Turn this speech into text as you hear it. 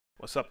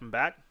What's up? I'm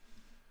back.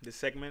 This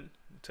segment,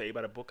 I'll tell you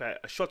about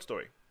a short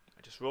story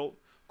I just wrote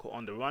called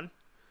On the Run.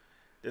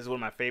 This is one of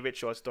my favorite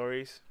short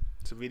stories.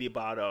 It's really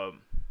about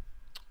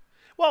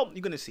well,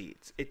 you're gonna see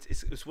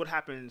it's what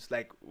happens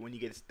like when you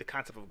get the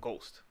concept of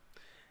ghost,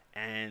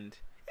 and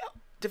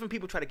different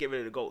people try to get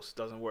rid of the ghost,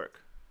 doesn't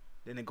work.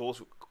 Then the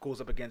ghost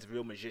goes up against a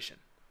real magician.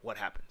 What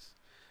happens?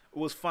 It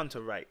was fun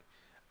to write.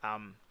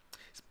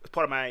 It's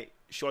part of my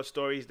short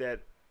stories that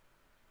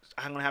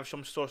I'm gonna have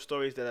some short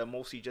stories that are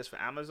mostly just for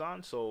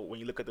Amazon. So when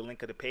you look at the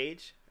link of the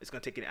page, it's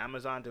gonna take you to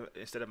Amazon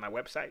instead of my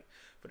website.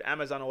 For the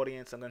Amazon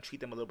audience, I'm gonna treat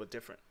them a little bit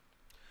different.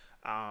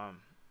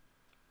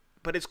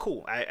 But it's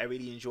cool. I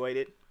really enjoyed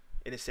it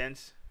in a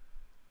sense.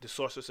 The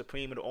Sorcerer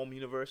Supreme of the Ohm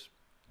universe,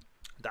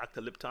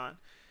 Dr. Lipton,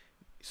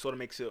 sort of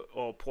makes it,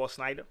 or Paul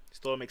Synder,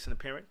 still makes an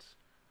appearance,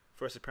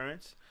 first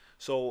appearance.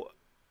 So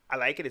I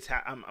like it.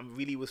 I'm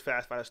really was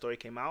fast by the story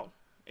came out.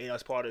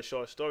 It's part of the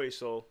short story.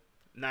 So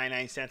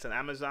 99 cents on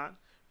Amazon.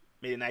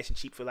 Made it nice and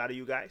cheap for a lot of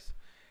you guys.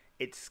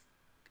 It's,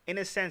 in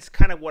a sense,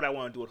 kind of what I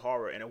want to do with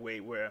horror in a way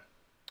where,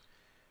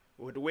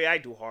 with the way I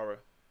do horror,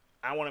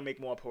 I want to make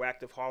more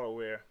proactive horror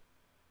where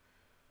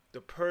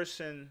the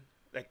person,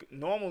 like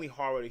normally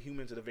horror, the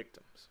humans are the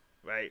victims,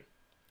 right?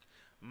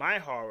 My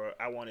horror,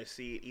 I want to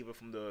see it either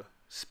from the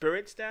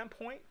spirit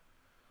standpoint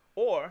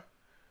or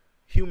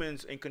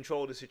humans in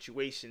control of the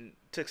situation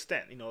to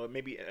extent,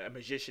 maybe a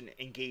magician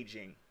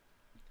engaging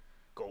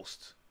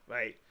ghosts,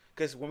 right?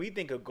 Because when we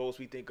think of ghosts,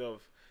 we think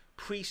of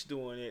priests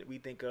doing it. We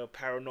think of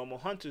paranormal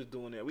hunters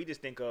doing it. We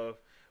just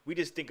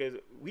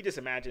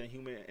imagine a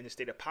human in a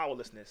state of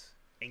powerlessness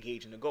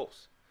engaging the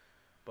ghost.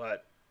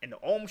 But in the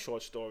Ohm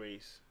short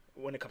stories,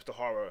 when it comes to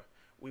horror,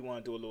 we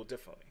want to do it a little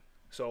differently.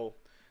 So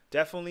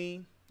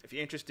definitely, if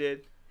you're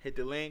interested, hit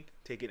the link,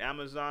 take it to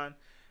Amazon,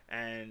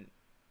 and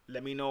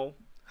let me know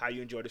how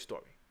you enjoy the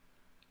story.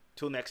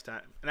 Till next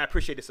time. And I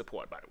appreciate the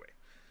support, by the way.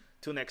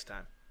 Till next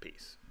time.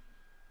 Peace.